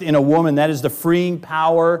strength in a woman. That is the freeing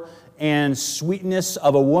power and sweetness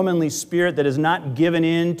of a womanly spirit that is not given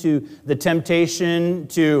in to the temptation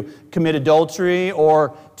to commit adultery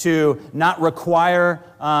or to not require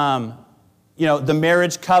the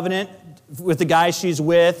marriage covenant with the guy she's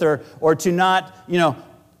with or to not, the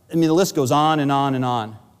list goes on and on and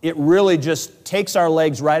on. It really just takes our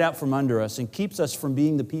legs right out from under us and keeps us from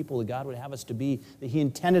being the people that God would have us to be, that He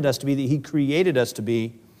intended us to be, that He created us to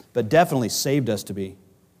be, but definitely saved us to be.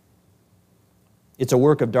 It's a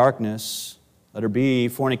work of darkness. Letter B,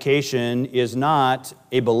 fornication is not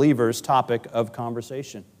a believer's topic of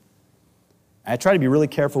conversation. I try to be really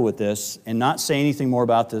careful with this and not say anything more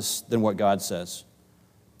about this than what God says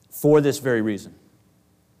for this very reason.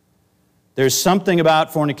 There's something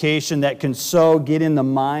about fornication that can so get in the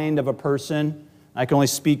mind of a person. I can only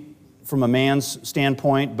speak from a man's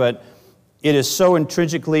standpoint, but it is so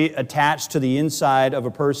intrinsically attached to the inside of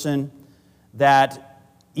a person that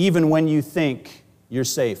even when you think you're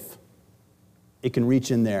safe, it can reach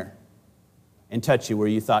in there and touch you where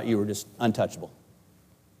you thought you were just untouchable.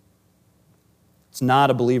 It's not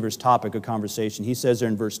a believer's topic of conversation. He says there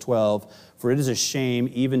in verse 12, for it is a shame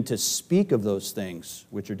even to speak of those things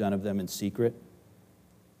which are done of them in secret.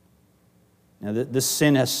 Now, this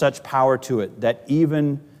sin has such power to it that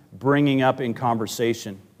even bringing up in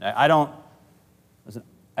conversation, I don't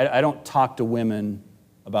talk to women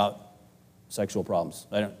about sexual problems.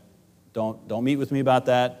 Don't meet with me about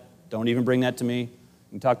that. Don't even bring that to me. You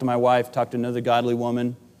can talk to my wife, talk to another godly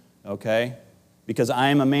woman, okay? Because I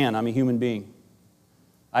am a man. I'm a human being.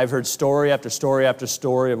 I've heard story after story after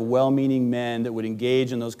story of well-meaning men that would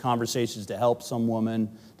engage in those conversations to help some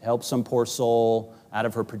woman, to help some poor soul out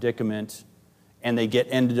of her predicament, and they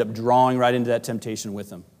ended up drawing right into that temptation with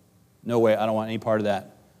them. No way, I don't want any part of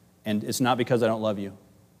that. And it's not because I don't love you,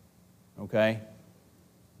 okay?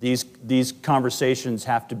 These conversations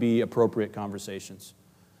have to be appropriate conversations.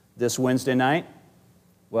 This Wednesday night,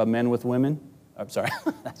 we'll have men with women. I'm sorry,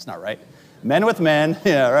 that's not right. Men with men,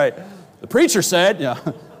 yeah, right. The preacher said,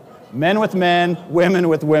 men with men, women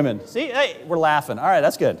with women. See, hey, we're laughing. All right,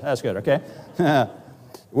 that's good, okay?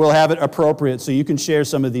 We'll have it appropriate so you can share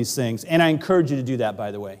some of these things. And I encourage you to do that,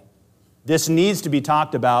 by the way. This needs to be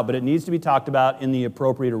talked about, but it needs to be talked about in the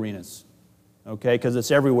appropriate arenas, okay? Because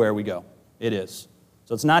it's everywhere we go. It is.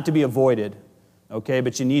 So it's not to be avoided, okay?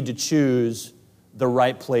 But you need to choose the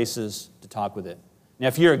right places to talk with it. Now,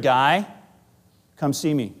 if you're a guy, come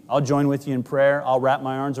see me. I'll join with you in prayer. I'll wrap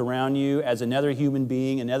my arms around you as another human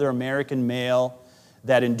being, another American male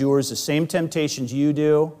that endures the same temptations you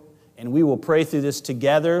do, and we will pray through this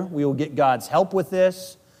together. We will get God's help with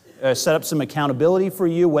this, set up some accountability for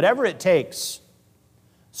you, whatever it takes,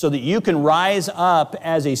 so that you can rise up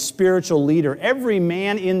as a spiritual leader. Every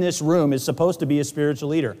man in this room is supposed to be a spiritual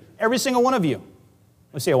leader. Every single one of you.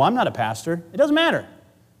 We say, well, I'm not a pastor. It doesn't matter.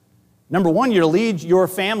 Number one, you're to lead your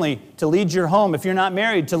family, to lead your home. If you're not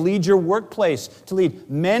married, to lead your workplace, to lead.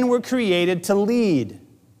 Men were created to lead.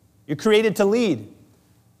 You're created to lead.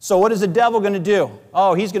 So what is the devil going to do?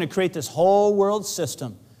 Oh, he's going to create this whole world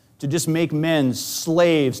system to just make men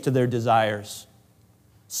slaves to their desires.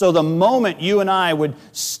 So the moment you and I would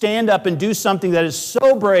stand up and do something that is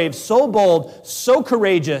so brave, so bold, so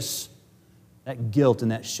courageous, that guilt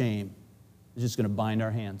and that shame is just going to bind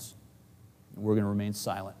our hands. And we're going to remain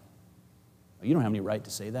silent. You don't have any right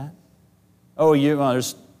to say that. Oh,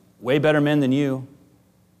 there's way better men than you.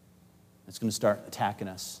 It's going to start attacking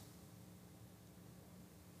us.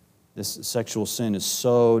 This sexual sin is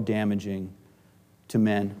so damaging to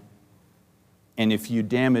men. And if you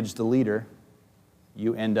damage the leader,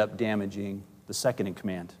 you end up damaging the second in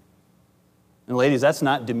command. And ladies, that's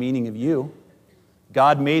not demeaning of you.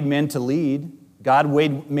 God made men to lead. God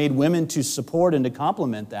made women to support and to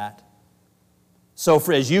complement that. So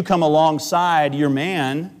as you come alongside your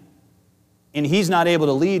man and he's not able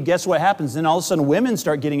to lead, guess what happens? Then all of a sudden women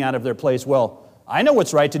start getting out of their place. Well, I know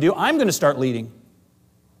what's right to do. I'm going to start leading.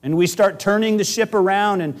 And we start turning the ship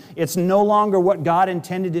around, and it's no longer what God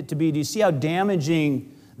intended it to be. Do you see how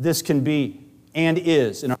damaging this can be and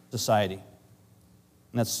is in our society?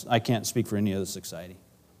 And I can't speak for any other society.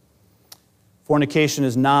 Fornication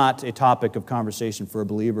is not a topic of conversation for a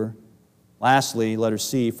believer. Lastly, letter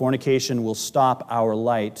C, fornication will stop our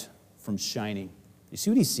light from shining. You see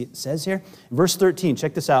what he says here? In verse 13,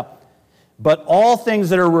 check this out. But all things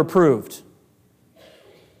that are reproved.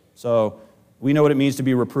 So we know what it means to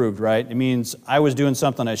be reproved, right? It means I was doing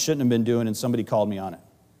something I shouldn't have been doing and somebody called me on it.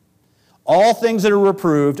 All things that are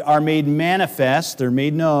reproved are made manifest, they're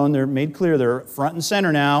made known, they're made clear, they're front and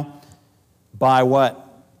center now. By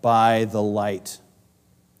what? By the light.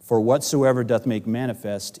 For whatsoever doth make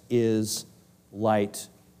manifest is light.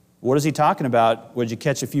 What is he talking about? What did you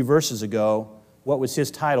catch a few verses ago? What was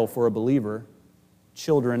his title for a believer?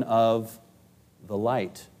 Children of the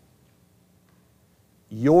light.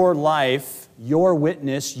 Your life, your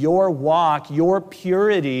witness, your walk, your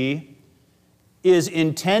purity is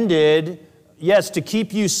intended, yes, to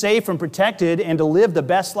keep you safe and protected and to live the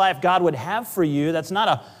best life God would have for you. That's not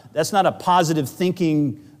a positive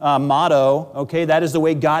thinking motto, okay? That is the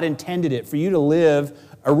way God intended it, for you to live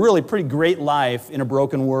a really pretty great life in a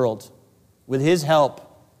broken world with His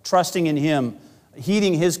help, trusting in Him,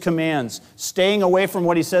 heeding His commands, staying away from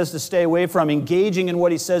what He says to stay away from, engaging in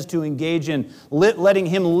what He says to engage in, letting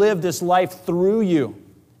Him live this life through you.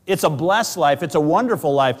 It's a blessed life. It's a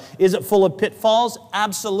wonderful life. Is it full of pitfalls?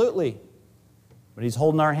 Absolutely. But He's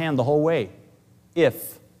holding our hand the whole way,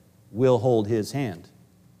 if we'll hold His hand.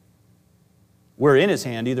 We're in His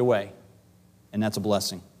hand either way, and that's a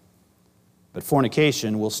blessing. But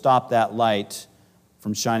fornication will stop that light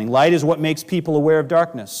from shining. Light is what makes people aware of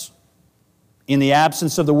darkness. In the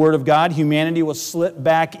absence of the Word of God, humanity will slip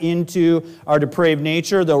back into our depraved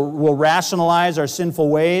nature. We'll rationalize our sinful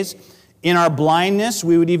ways. In our blindness,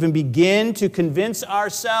 we would even begin to convince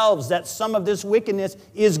ourselves that some of this wickedness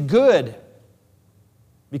is good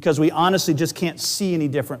because we honestly just can't see any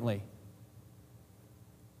differently.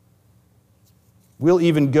 We'll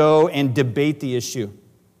even go and debate the issue.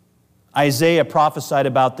 Isaiah prophesied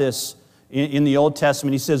about this in the Old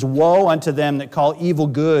Testament. He says, "Woe unto them that call evil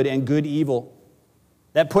good and good evil,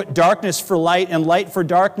 that put darkness for light and light for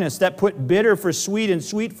darkness, that put bitter for sweet and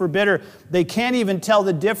sweet for bitter." They can't even tell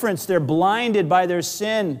the difference. They're blinded by their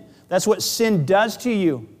sin. That's what sin does to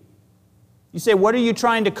you. You say, what are you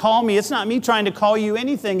trying to call me? It's not me trying to call you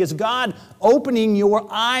anything. It's God opening your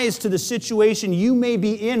eyes to the situation you may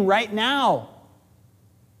be in right now.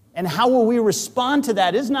 And how will we respond to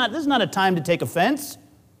that? This is not a time to take offense.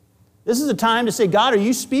 This is a time to say, God, are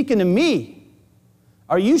you speaking to me?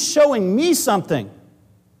 Are you showing me something?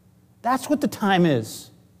 That's what the time is.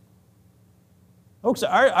 Folks,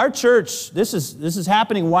 our church, this is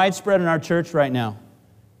happening widespread in our church right now.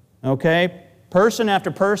 Okay? Person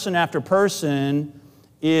after person after person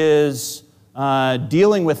is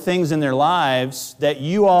dealing with things in their lives that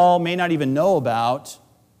you all may not even know about,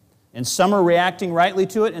 and some are reacting rightly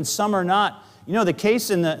to it, and some are not. You know, the case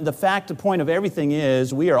and the fact, the point of everything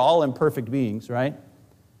is we are all imperfect beings, right?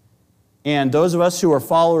 And those of us who are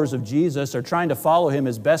followers of Jesus are trying to follow Him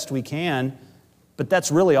as best we can, but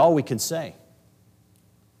that's really all we can say.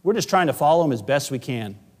 We're just trying to follow Him as best we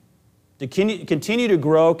can, to continue to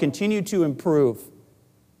grow, continue to improve.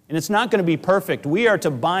 And it's not going to be perfect. We are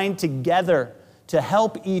to bind together to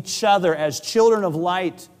help each other as children of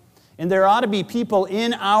light. And there ought to be people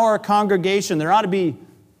in our congregation, there ought to be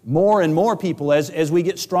more and more people as we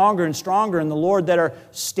get stronger and stronger in the Lord that are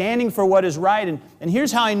standing for what is right. And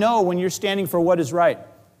here's how I know when you're standing for what is right.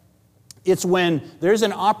 It's when there's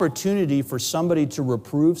an opportunity for somebody to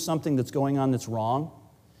reprove something that's going on that's wrong,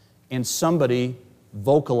 and somebody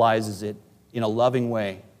vocalizes it in a loving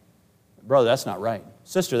way. Brother, that's not right.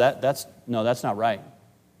 Sister, that's not right.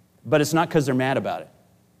 But it's not because they're mad about it.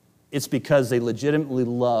 It's because they legitimately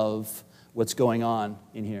love what's going on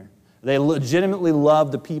in here. They legitimately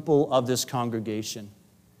love the people of this congregation.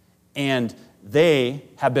 And they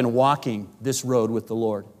have been walking this road with the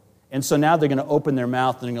Lord. And so now they're going to open their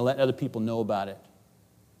mouth and they're going to let other people know about it.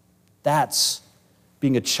 That's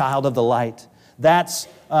being a child of the light. That's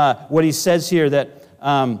what he says here, that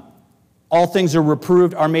all things are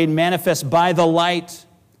reproved, are made manifest by the light.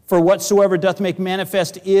 For whatsoever doth make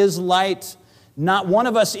manifest is light. Not one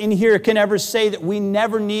of us in here can ever say that we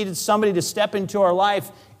never needed somebody to step into our life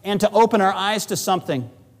and to open our eyes to something.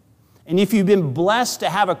 And if you've been blessed to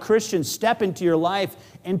have a Christian step into your life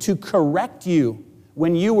and to correct you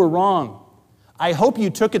when you were wrong, I hope you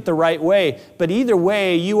took it the right way. But either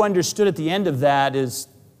way, you understood at the end of that is,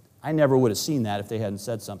 I never would have seen that if they hadn't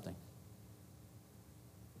said something.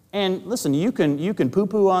 And listen, you can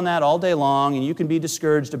poo-poo on that all day long, and you can be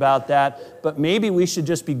discouraged about that, but maybe we should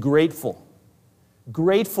just be grateful.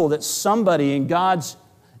 Grateful that somebody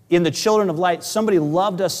in the children of light, somebody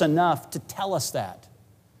loved us enough to tell us that.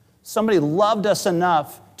 Somebody loved us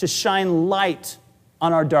enough to shine light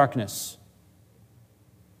on our darkness.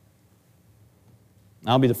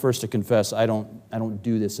 I'll be the first to confess I don't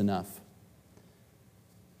do this enough.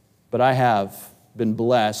 But I have been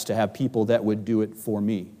blessed to have people that would do it for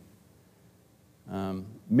me.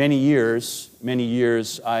 Many years,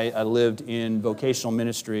 I lived in vocational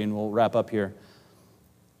ministry, and we'll wrap up here.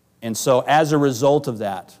 And so as a result of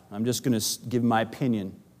that, I'm just going to give my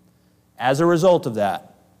opinion. As a result of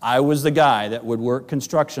that, I was the guy that would work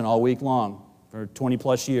construction all week long for 20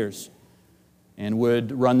 plus years and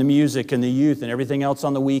would run the music and the youth and everything else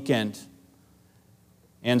on the weekend.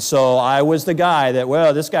 And so I was the guy that,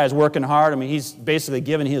 well, this guy's working hard. I mean, he's basically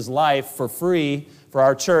given his life for free for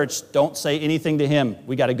our church. Don't say anything to him.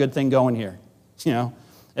 We got a good thing going here. You know,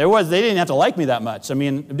 they didn't have to like me that much. I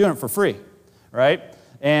mean, I'm doing it for free, right?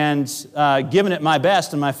 And giving it my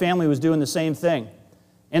best, and my family was doing the same thing.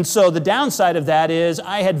 And so the downside of that is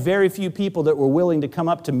I had very few people that were willing to come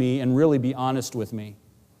up to me and really be honest with me.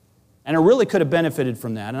 And I really could have benefited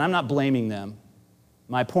from that, and I'm not blaming them.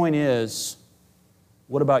 My point is,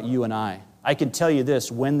 what about you and I? I can tell you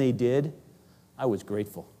this, when they did, I was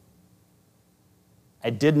grateful.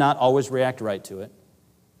 I did not always react right to it,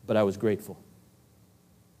 but I was grateful.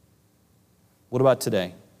 What about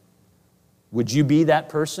today? Would you be that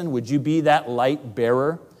person? Would you be that light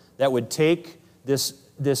bearer that would take this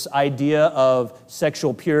idea of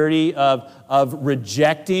sexual purity, of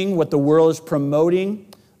rejecting what the world is promoting,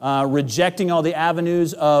 rejecting all the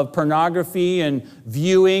avenues of pornography and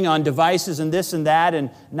viewing on devices and this and that, and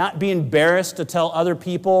not be embarrassed to tell other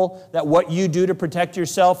people that what you do to protect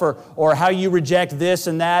yourself or how you reject this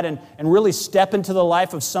and that, and really step into the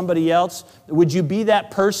life of somebody else? Would you be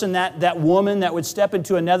that person, that woman that would step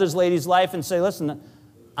into another lady's life and say, listen,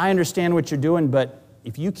 I understand what you're doing, but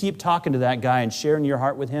if you keep talking to that guy and sharing your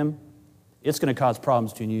heart with him, it's going to cause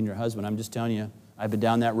problems between you and your husband. I'm just telling you. I've been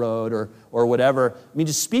down that road or whatever. I mean,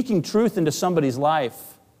 just speaking truth into somebody's life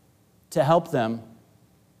to help them.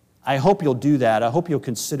 I hope you'll do that. I hope you'll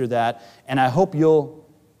consider that. And I hope you'll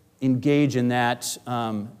engage in that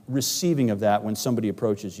receiving of that when somebody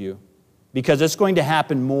approaches you. Because it's going to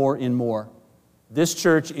happen more and more. This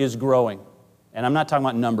church is growing. And I'm not talking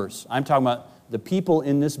about numbers. I'm talking about the people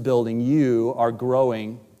in this building. You are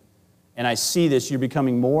growing. And I see this. You're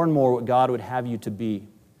becoming more and more what God would have you to be.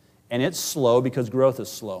 And it's slow because growth is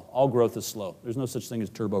slow. All growth is slow. There's no such thing as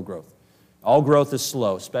turbo growth. All growth is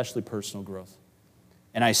slow, especially personal growth.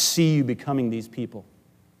 And I see you becoming these people.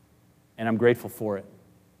 And I'm grateful for it.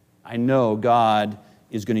 I know God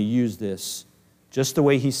is going to use this just the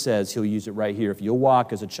way He says He'll use it right here. If you'll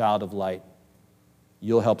walk as a child of light,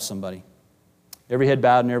 you'll help somebody. every head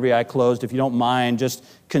bowed and every eye closed, if you don't mind, just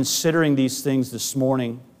considering these things this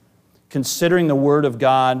morning, considering the Word of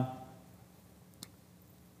God.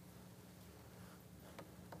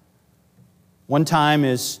 One time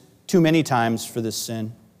is too many times for this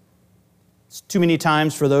sin. It's too many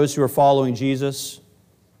times for those who are following Jesus.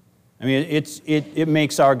 I mean, it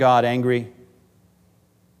makes our God angry.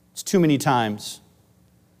 It's too many times.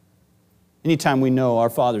 Anytime we know our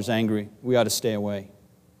Father's angry, we ought to stay away.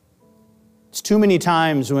 It's too many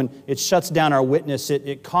times when it shuts down our witness.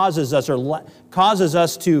 It causes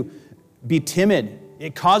us to be timid.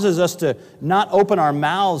 It causes us to not open our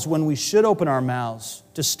mouths when we should open our mouths,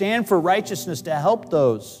 to stand for righteousness, to help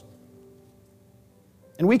those.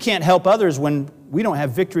 And we can't help others when we don't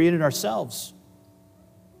have victory in it ourselves.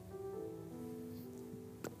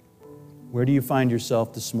 Where do you find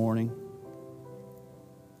yourself this morning?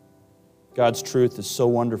 God's truth is so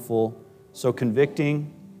wonderful, so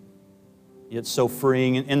convicting, yet so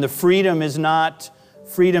freeing. And the freedom is not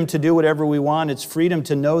freedom to do whatever we want. It's freedom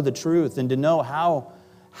to know the truth and to know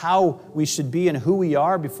how we should be and who we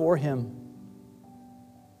are before Him,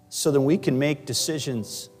 so that we can make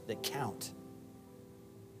decisions that count.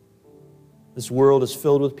 This world is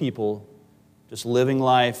filled with people just living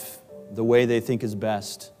life the way they think is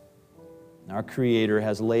best. And our Creator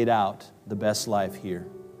has laid out the best life here.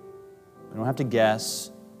 We don't have to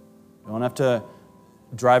guess. We don't have to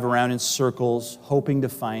drive around in circles hoping to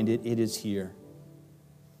find it. It is here.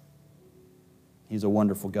 He's a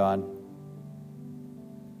wonderful God.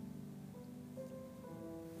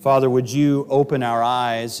 Father, would you open our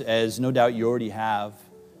eyes, as no doubt you already have.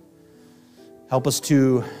 Help us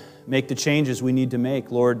to make the changes we need to make.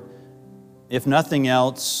 Lord, if nothing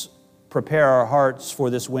else, prepare our hearts for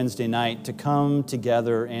this Wednesday night to come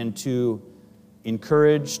together and to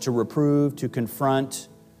encourage, to reprove, to confront,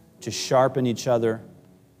 to sharpen each other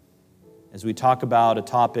as we talk about a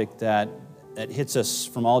topic that hits us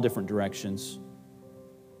from all different directions.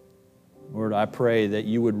 Lord, I pray that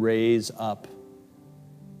you would raise up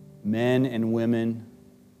men and women,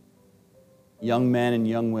 young men and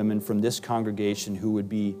young women from this congregation who would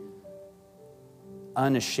be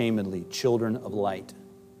unashamedly children of light.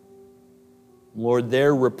 Lord,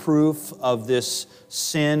 their reproof of this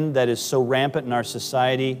sin that is so rampant in our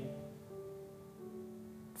society,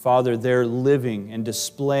 Father, their living and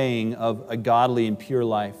displaying of a godly and pure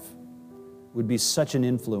life would be such an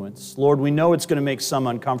influence. Lord, we know it's going to make some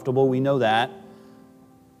uncomfortable. We know that.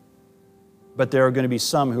 But there are going to be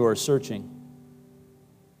some who are searching.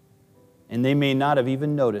 And they may not have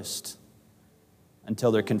even noticed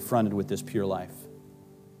until they're confronted with this pure life.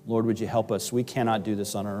 Lord, would you help us? We cannot do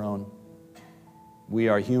this on our own. We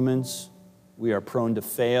are humans. We are prone to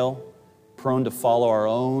fail, prone to follow our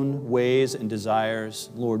own ways and desires.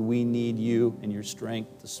 Lord, we need you and your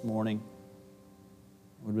strength this morning.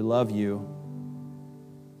 Lord, we love you.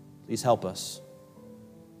 Please help us.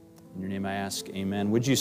 In your name I ask, amen. Would you